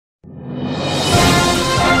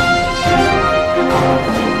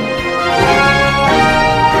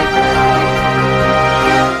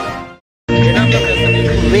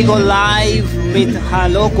with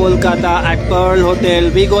Hello Kolkata at Pearl Hotel.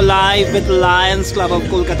 We go live with Lions Club of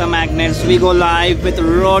Kolkata Magnets. We go live with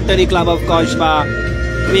Rotary Club of Koshba.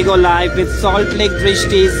 We go live with Salt Lake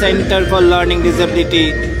Drishti Center for Learning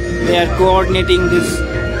Disability. They are coordinating this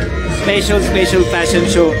special fashion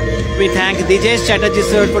show. We thank Dijesh Chatterjee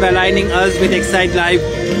sir for aligning us with Excite Live.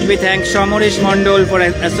 We thank Shamoresh Mondol for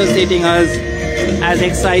associating us as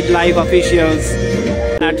Excite Live officials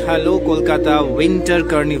at Hello Kolkata Winter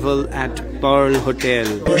Carnival at Pearl Hotel.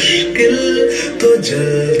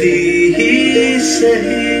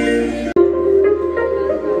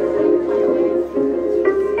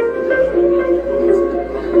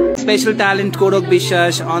 Special talent Korok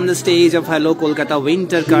Bishash on the stage of Hello Kolkata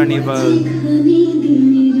Winter Carnival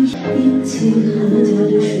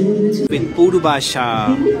with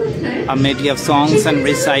Purubasha, a medley of songs and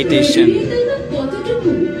recitation.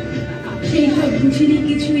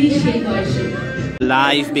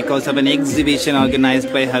 Live because of an exhibition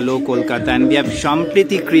organized by Hello Kolkata, and we have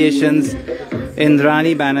Shampriti Creations,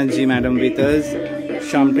 Indrani Banerjee madam with us.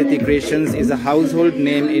 Shampriti Creations is a household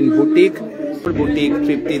name in boutique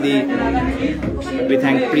Tripti. We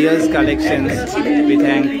thank Priya's Collections. We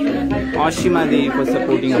thank Ashima Di for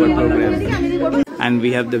supporting our program. And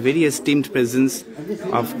we have the very esteemed presence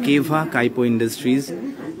of Keva Kaipo Industries.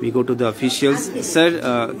 We go to the officials. Sir,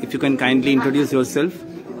 if you can kindly introduce yourself.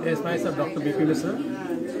 Yes, myself, Dr. BP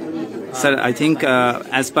Misra. Sir, I think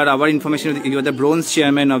as per our information, you are the bronze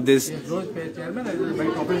chairman of this. Bronze chairman, I will be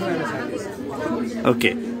operational and scientist.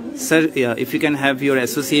 Okay. Sir, if you can have your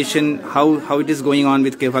association, how it is going on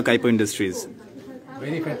with Keva Kaipo Industries?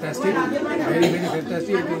 Very fantastic. Very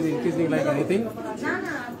fantastic. It is increasing like anything.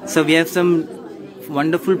 So we have some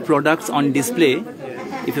wonderful products on display.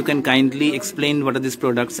 If you can kindly explain what are these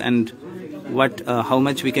products and how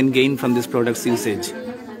much we can gain from this product's usage.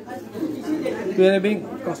 We are having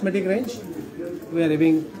cosmetic range. We are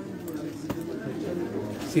having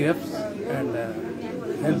syrups and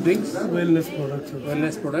health drinks,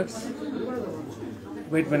 wellness products,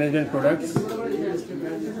 weight management products,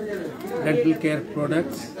 dental care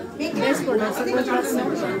products,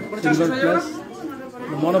 Silver Plus,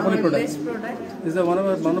 the monopoly products. This is one of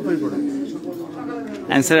our monopoly products.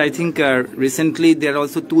 And sir, I think recently there are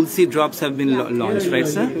also Tulsi drops have been launched, right,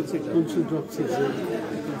 sir? Tulsi drops.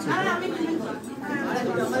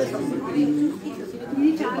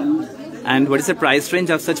 And what is the price range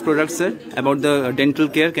of such products, sir? About the dental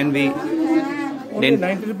care, can we? Only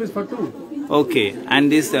 90 rupees for two. Okay,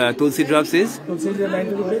 and this Tulsi drops is? Tulsi is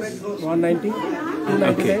 90 rupees, 190,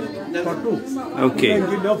 299 for two. Okay. You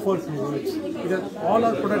can give for free. Because all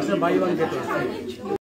our products are buy one get one.